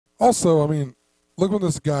Also, I mean, look when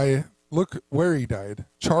this guy, look where he died.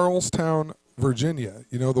 Charlestown, Virginia.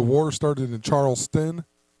 You know, the war started in Charleston,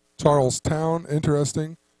 Charlestown.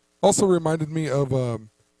 Interesting. Also reminded me of a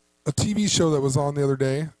TV show that was on the other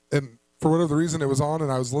day, and for whatever reason it was on,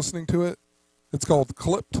 and I was listening to it. It's called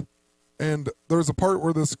Clipped, and there's a part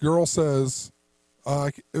where this girl says,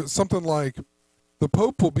 it was something like, "The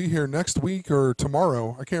Pope will be here next week or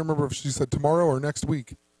tomorrow." I can't remember if she said tomorrow or next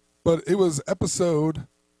week, but it was episode.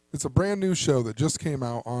 It's a brand new show that just came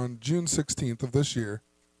out on June 16th of this year,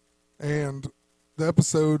 and the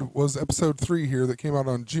episode was episode 3 here that came out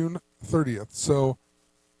on June 30th. So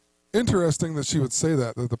interesting that she would say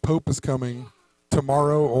that the Pope is coming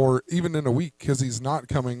tomorrow or even in a week, because he's not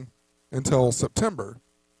coming until September.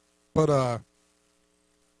 But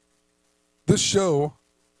this show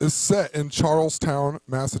is set in Charlestown,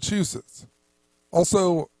 Massachusetts.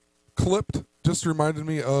 Also, Clipped just reminded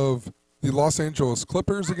me of the Los Angeles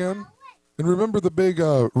Clippers again. And remember the big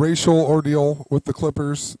racial ordeal with the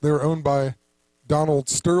Clippers? They were owned by Donald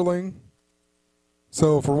Sterling.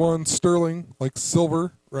 So for one, Sterling, like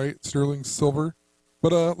silver, right? Sterling silver.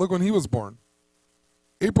 But look when he was born.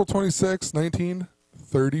 April 26,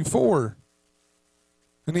 1934.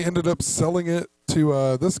 And he ended up selling it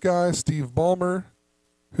to this guy, Steve Ballmer,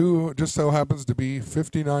 who just so happens to be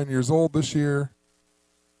 59 years old this year.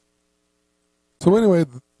 So anyway,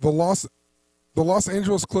 the Los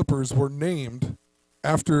Angeles Clippers were named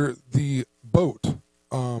after the boat.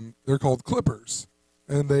 They're called Clippers,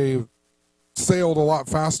 and they sailed a lot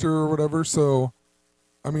faster or whatever. So,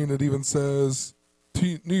 I mean, it even says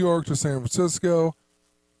New York to San Francisco.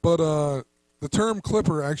 But the term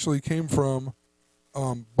Clipper actually came from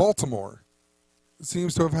Baltimore. It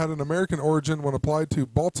seems to have had an American origin when applied to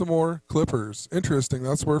Baltimore Clippers. Interesting,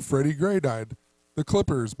 that's where Freddie Gray died. The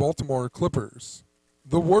Clippers, Baltimore Clippers.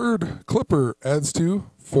 The word Clipper adds to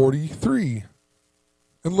 43.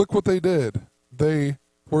 And look what they did. They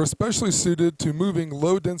were especially suited to moving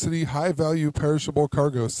low-density, high-value perishable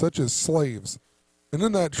cargo, such as slaves. And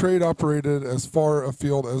in that trade operated as far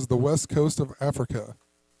afield as the west coast of Africa.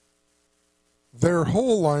 Their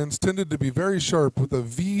hull lines tended to be very sharp, with a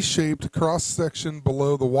V-shaped cross-section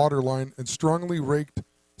below the waterline and strongly raked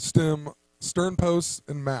stern posts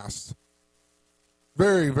and masts.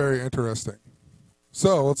 Very, very interesting.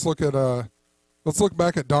 So let's look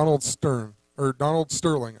back at Donald Sterling.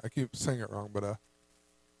 I keep saying it wrong, but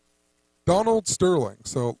Donald Sterling.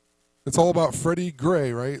 So it's all about Freddie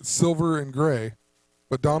Gray, right? Silver and gray.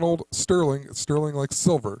 But Donald Sterling, it's sterling like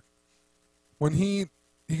silver. When he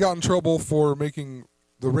got in trouble for making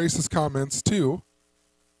the racist comments to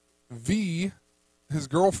V, his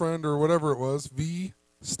girlfriend or whatever it was, V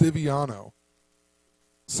Stiviano.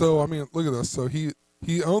 So, I mean, look at this. So he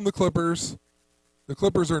owned the Clippers. The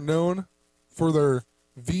Clippers are known for their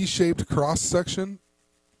V-shaped cross-section.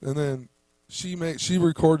 And then she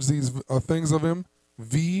records these things of him,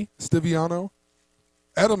 V Stiviano.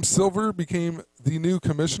 Adam Silver became the new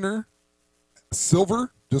commissioner.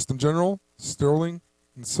 Silver, just in general, sterling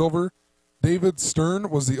and silver. David Stern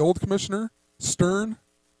was the old commissioner. Stern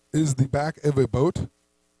is the back of a boat.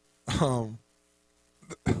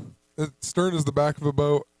 Stern is the back of a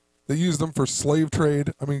boat. They used them for slave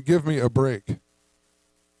trade. I mean, give me a break.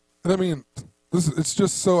 And I mean, it's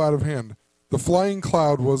just so out of hand. The Flying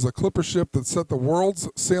Cloud was a clipper ship that set the world's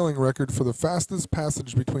sailing record for the fastest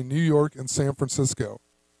passage between New York and San Francisco.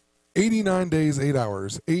 89 days, 8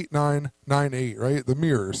 hours. 8998, right? The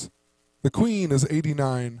mirrors. The Queen is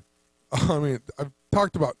 89. I mean, I've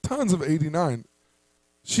talked about tons of 89.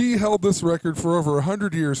 She held this record for over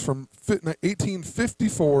 100 years from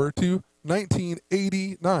 1854 to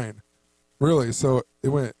 1989. Really, so it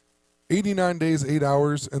went 89 days, 8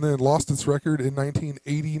 hours, and then lost its record in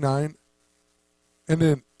 1989. And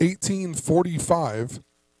in 1845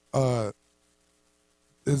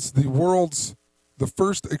 is the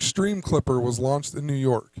first extreme clipper was launched in New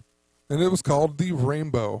York. And it was called the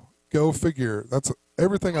Rainbow. Go figure. That's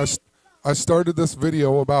everything I started this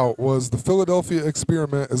video about was the Philadelphia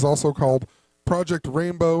experiment is also called Project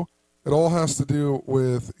Rainbow. It all has to do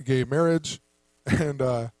with gay marriage.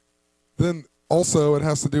 And then also it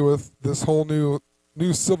has to do with this whole new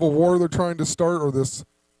civil war they're trying to start, or this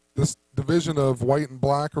division of white and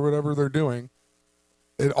black or whatever they're doing.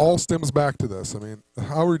 It all stems back to this. I mean,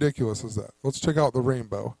 how ridiculous is that? Let's check out the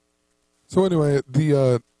Rainbow. So anyway,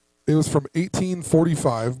 it was from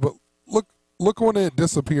 1845, but look when it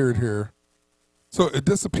disappeared here. So it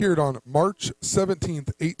disappeared on March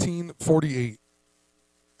 17th, 1848.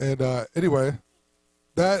 And anyway,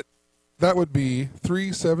 that would be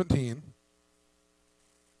 317,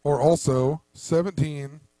 or also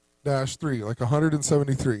 17 100-3, like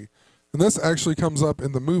 173. And this actually comes up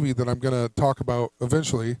in the movie that I'm going to talk about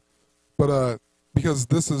eventually. But because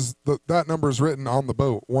that number is written on the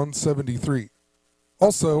boat, 173.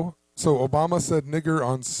 Also, so Obama said nigger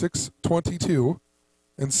on 6/22,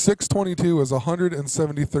 and 6/22 is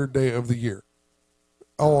 173rd day of the year.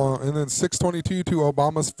 Oh, and then 6/22 to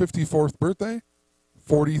Obama's 54th birthday,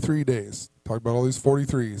 43 days. Talk about all these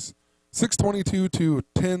 43s. 6/22 to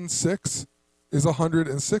 10/6 is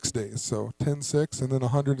 106 days. So 10/6 and then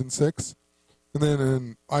 106. And then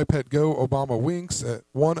in iPad Go, Obama winks at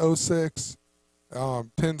 1:06.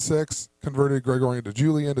 10/6 converted Gregorian to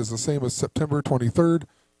Julian is the same as September 23rd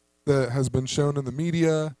that has been shown in the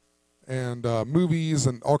media and movies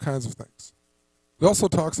and all kinds of things. It also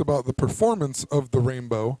talks about the performance of the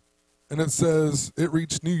rainbow, and it says it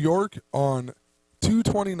reached New York on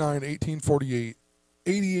 2/29/1848,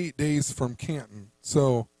 88 days from Canton.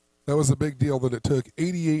 So that was a big deal that it took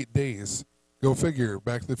 88 days. Go figure,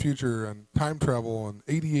 Back to the Future and time travel and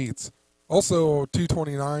 88s. Also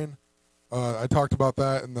 2/29, I talked about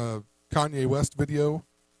that in the Kanye West video,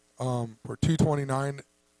 for 2/29.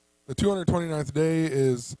 The 229th day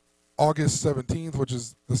is August 17th, which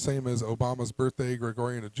is the same as Obama's birthday,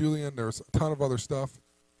 Gregorian to Julian. There's a ton of other stuff.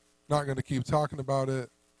 Not going to keep talking about it.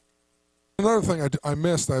 Another thing I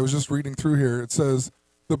missed, I was just reading through here. It says,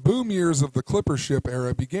 the boom years of the clipper ship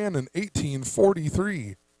era began in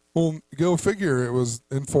 1843. Well, go figure, it was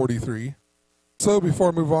in 43. So before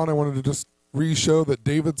I move on, I wanted to just re-show that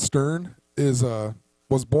David Stern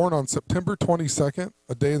was born on September 22nd,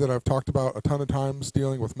 a day that I've talked about a ton of times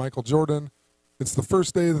dealing with Michael Jordan. It's the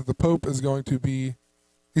first day that the Pope is going to be,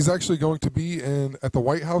 he's actually going to be at the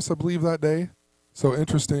White House, I believe, that day. So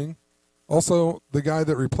interesting. Also, the guy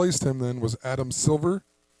that replaced him then was Adam Silver,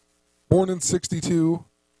 born in 62.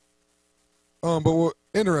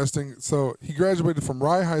 Interesting, so he graduated from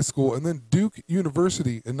Rye High School and then Duke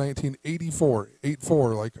University in 1984,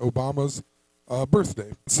 84, like Obama's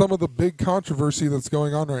birthday. Some of the big controversy that's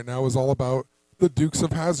going on right now is all about the Dukes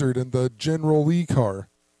of Hazzard and the General Lee car.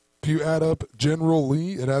 If you add up General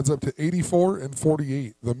Lee, it adds up to 84 and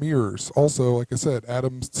 48, the mirrors. Also, like I said,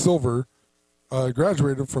 Adam Silver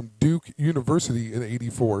graduated from Duke University in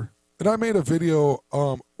 84. And I made a video,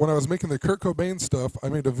 when I was making the Kurt Cobain stuff, I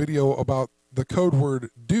made a video about the code word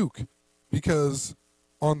Duke, because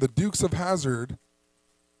on the Dukes of Hazzard,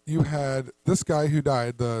 you had this guy who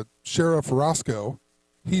died, the Sheriff Roscoe.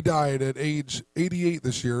 He died at age 88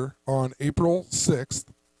 this year on April 6th,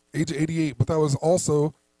 age 88, but that was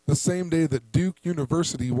also the same day that Duke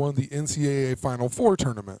University won the NCAA Final Four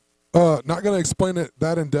tournament. Not going to explain it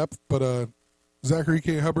that in depth, but Zachary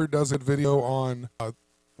K. Hubbard does a video on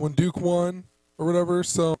when Duke won or whatever,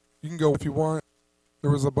 so you can go if you want.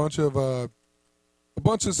 There was a bunch of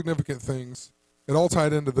significant things. It all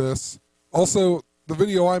tied into this. Also, the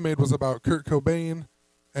video I made was about Kurt Cobain,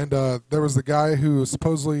 and there was the guy who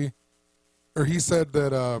supposedly, or he said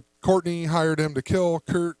that Courtney hired him to kill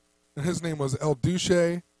Kurt, and his name was El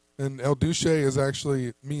Duce, and El Duce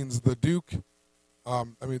means the Duke. I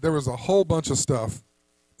mean, there was a whole bunch of stuff.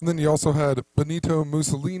 And then you also had Benito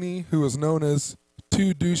Mussolini, who was known as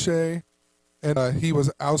Tu Duce, and he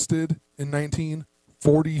was ousted in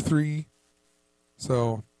 1943.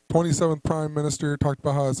 So, 27th Prime Minister, talked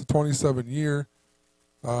about how it's a 27-year.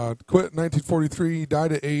 Quit in 1943,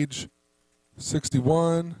 died at age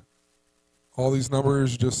 61. All these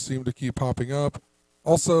numbers just seem to keep popping up.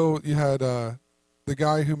 Also, you had the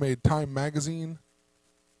guy who made Time Magazine.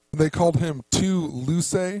 They called him Tu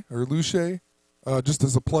Luce, or Luce, just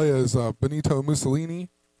as a play as Benito Mussolini.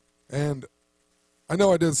 And I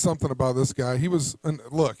know I did something about this guy. He was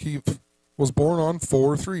born on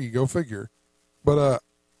 4/3, go figure. But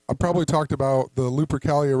I probably talked about the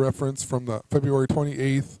Lupercalia reference from the February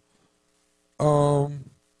 28th.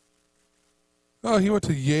 He went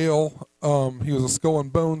to Yale. He was a Skull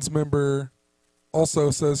and Bones member. Also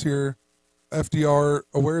says here, FDR,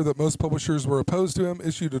 aware that most publishers were opposed to him,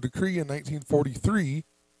 issued a decree in 1943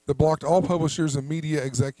 that blocked all publishers and media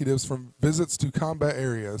executives from visits to combat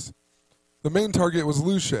areas. The main target was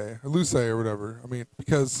Luce or whatever. I mean,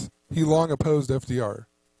 because he long opposed FDR.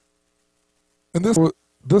 And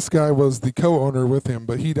this guy was the co-owner with him,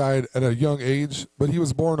 but he died at a young age. But he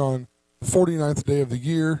was born on the 49th day of the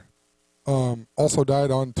year. Also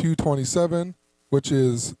died on 2/27, which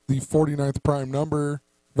is the 49th prime number,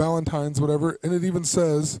 Valentine's, whatever. And it even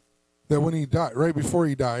says that when he died, right before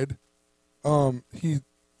he died, he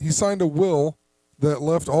signed a will that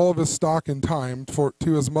left all of his stock in time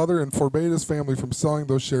to his mother and forbade his family from selling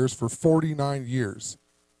those shares for 49 years.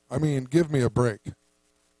 I mean, give me a break.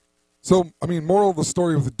 So, I mean, moral of the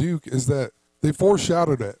story with the Duke is that they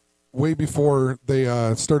foreshadowed it. way before they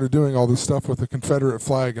started doing all this stuff with the Confederate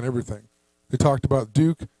flag and everything. They talked about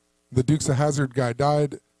Duke. The Dukes of Hazzard guy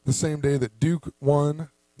died the same day that Duke won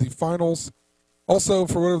the finals. Also,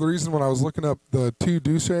 for whatever reason, when I was looking up the two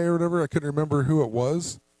Douche or whatever, I couldn't remember who it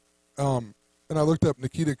was. And I looked up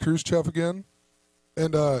Nikita Khrushchev again.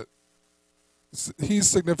 And he's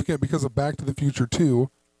significant because of Back to the Future 2,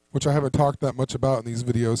 which I haven't talked that much about in these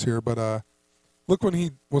videos here. But look when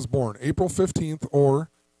he was born. April 15th or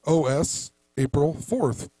OS April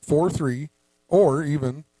 4th, 4-3, or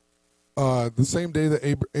even the same day that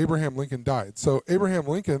Abraham Lincoln died. So Abraham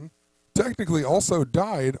Lincoln technically also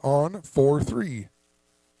died on 4-3.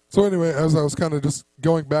 So anyway, as I was kind of just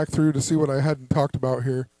going back through to see what I hadn't talked about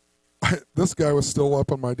here, this guy was still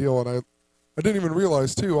up on my deal, and I didn't even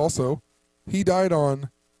realize, too, also, he died on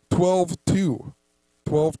 12-2.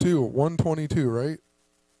 12-2, 122, right?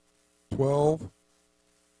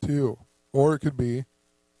 12-2. Or it could be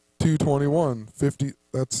 221, 50.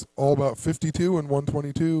 That's all about 52 and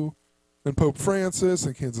 122. And Pope Francis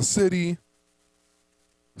and Kansas City.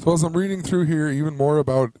 So as I'm reading through here even more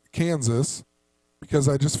about Kansas, because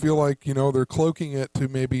I just feel like, you know, they're cloaking it to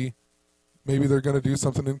maybe they're going to do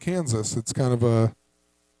something in Kansas. It's kind of a,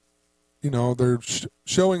 you know, they're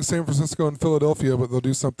showing San Francisco and Philadelphia, but they'll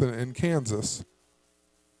do something in Kansas.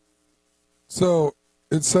 So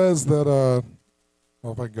it says that,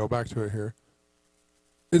 well, if I can go back to it here.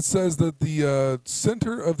 It says that the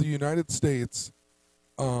center of the United States,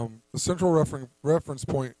 the central reference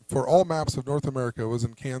point for all maps of North America was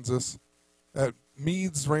in Kansas at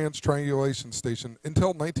Meade's Ranch Triangulation Station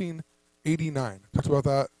until 1989. Talked about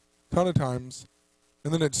that a ton of times.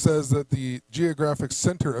 And then it says that the geographic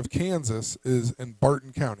center of Kansas is in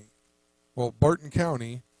Barton County. Well, Barton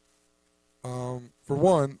County, for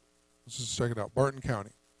one, let's just check it out. Barton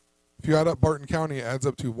County. If you add up Barton County, it adds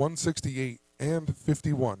up to 168 and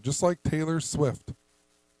 51, just like Taylor Swift.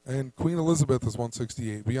 And Queen Elizabeth is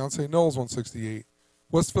 168. Beyonce Knowles 168.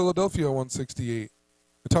 West Philadelphia 168.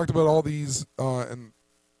 I talked about all these and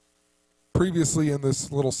previously in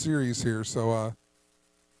this little series here. So,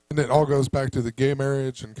 and it all goes back to the gay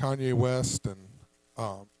marriage and Kanye West and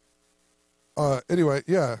anyway,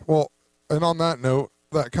 yeah. Well, and on that note,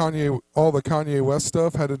 that all the Kanye West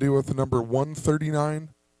stuff had to do with the number 139.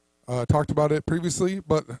 Talked about it previously,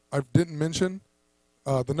 but I didn't mention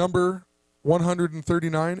the number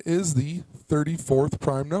 139 is the 34th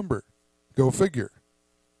prime number. Go figure.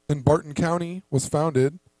 And Barton County was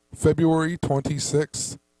founded February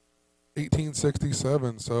 26,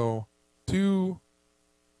 1867. So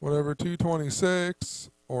 226,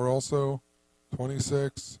 or also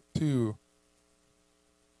 26-2.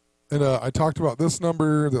 And I talked about this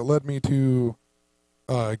number that led me to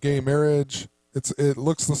gay marriage. It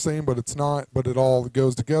looks the same, but it's not, but it all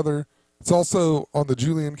goes together. It's also on the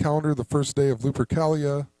Julian calendar, the first day of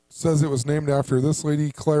Lupercalia. It says it was named after this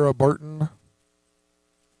lady, Clara Barton,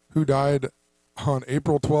 who died on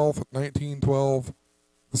April 12th, 1912,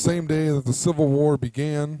 the same day that the Civil War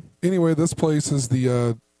began. Anyway, this place is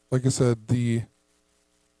the, like I said, the,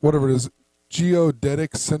 whatever it is,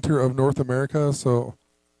 geodetic center of North America. So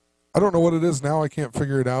I don't know what it is now. I can't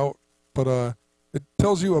figure it out. But it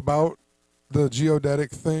tells you about the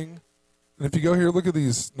geodetic thing. And if you go here, look at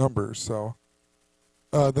these numbers. So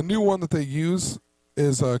the new one that they use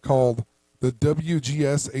is called the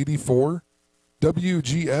WGS 84.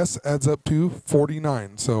 WGS adds up to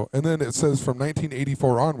 49. So, and then it says from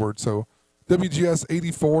 1984 onward. So WGS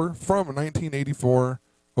 84 from 1984.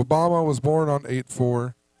 Obama was born on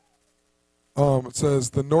 8/4. It says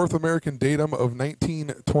the North American datum of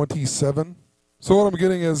 1927. So what I'm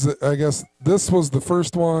getting is, I guess this was the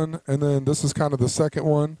first one, and then this is kind of the second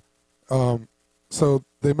one. So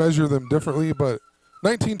they measure them differently, but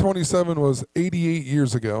 1927 was 88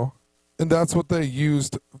 years ago, and that's what they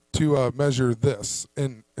used to measure this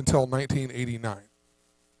until 1989.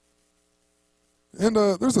 And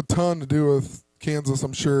there's a ton to do with Kansas,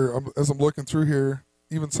 I'm sure. As I'm looking through here,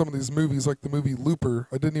 even some of these movies, like the movie Looper,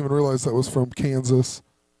 I didn't even realize that was from Kansas.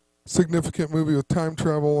 Significant movie with time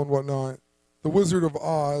travel and whatnot. The Wizard of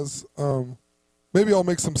Oz. Maybe I'll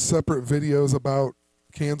make some separate videos about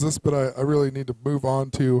Kansas, but I really need to move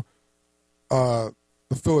on to the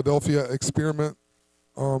Philadelphia experiment.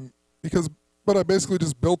 But I basically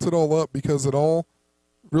just built it all up because it all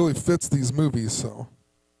really fits these movies. So,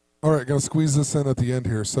 all right, gonna squeeze this in at the end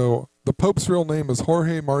here. So the Pope's real name is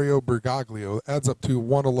Jorge Mario Bergoglio. It adds up to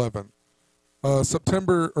 111.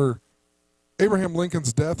 Abraham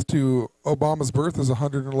Lincoln's death to Obama's birth is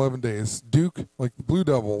 111 days. Duke, like the Blue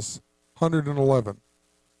Devils, 111.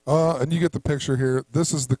 And you get the picture here.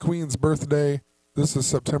 This is the Queen's birthday. This is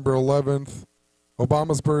September 11th.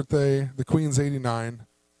 Obama's birthday, the Queen's 89.